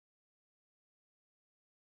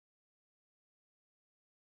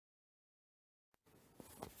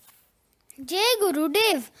Jai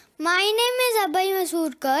Gurudev. My name is Abhay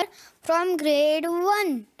Masurkar from grade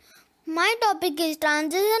 1. My topic is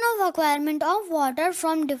transition of acquirement of water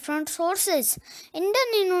from different sources. In the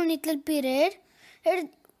Neolithic period,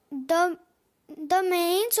 the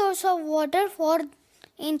main source of water for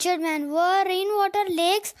ancient man were rainwater,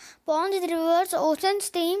 lakes, ponds, rivers, oceans,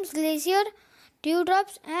 streams, glaciers,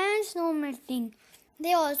 dewdrops, and snow melting.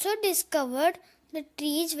 They also discovered the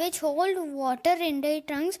trees which hold water in their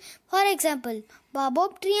trunks, for example,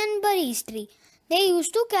 baobab tree and berries tree. They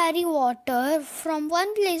used to carry water from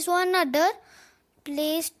one place to another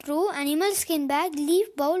place through animal skin bag,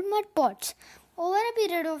 leaf bowl, mud pots. Over a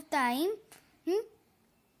period of time,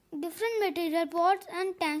 different material pots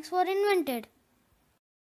and tanks were invented.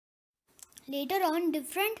 Later on,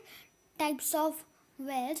 different types of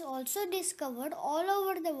wells also discovered all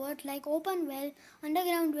over the world, like open well,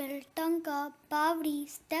 underground well, tanka, pavdi,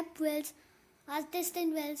 step wells,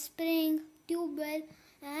 artesian well, spring, tube well,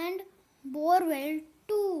 and bore well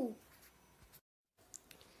too.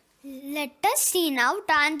 Let us see now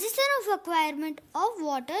transition of acquirement of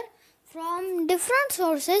water from different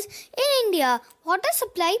sources in India. Water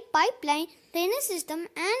supply, pipeline, drainage system,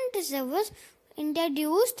 and reservoirs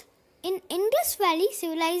introduced in Indus Valley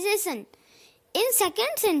civilization. In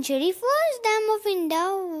 2nd century, first dam of India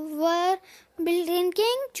were built in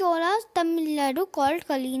King Chola's Tamil Nadu called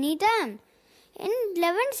Kalini Dam. In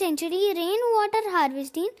 11th century, rainwater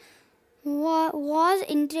harvesting was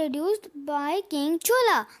introduced by King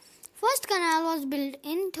Chola. First canal was built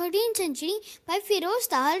in 13th century by Firoz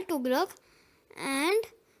Tahal Tughlaq, and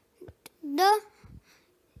the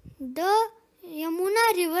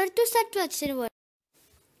Yamuna river to Satluj river.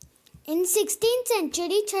 In 16th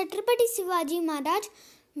century, Chhatrapati Shivaji Maharaj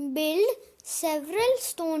built several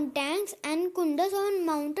stone tanks and kundas on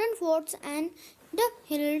mountain forts and the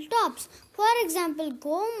hilltops. For example,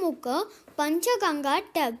 Gomukha Panchaganga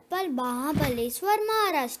Temple, Mahabaleshwar,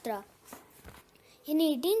 Maharashtra. In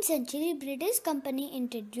 18th century, British company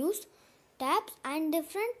introduced taps and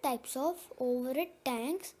different types of overhead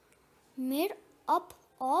tanks made up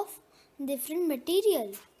of different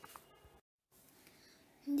material.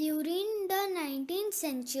 During the 19th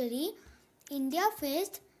century, India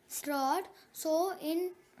faced drought, so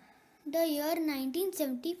in the year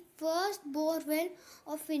 1970, first bore well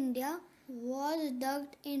of India was dug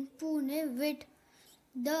in Pune with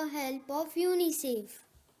the help of UNICEF.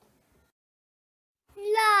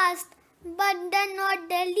 Last but then not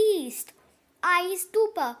the least, ice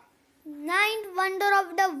stupa, ninth wonder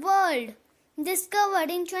of the world,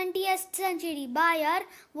 discovered in 20th century by our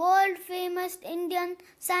world famous Indian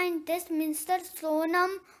scientist Mr.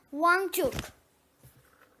 Sonam Wangchuk.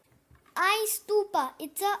 Ice stupa,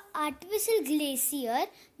 it's an artificial glacier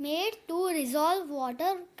made to resolve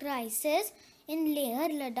water crisis in Leh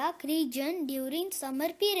Ladakh region during summer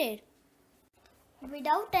period.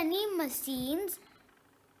 Without any machines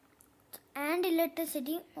and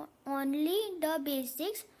electricity, only the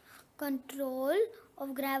basics control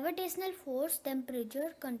of gravitational force,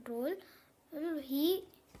 temperature control, he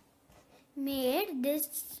made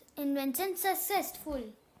this invention successful.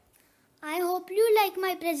 I hope you like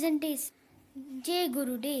my presentation. Jai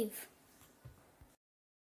Gurudev.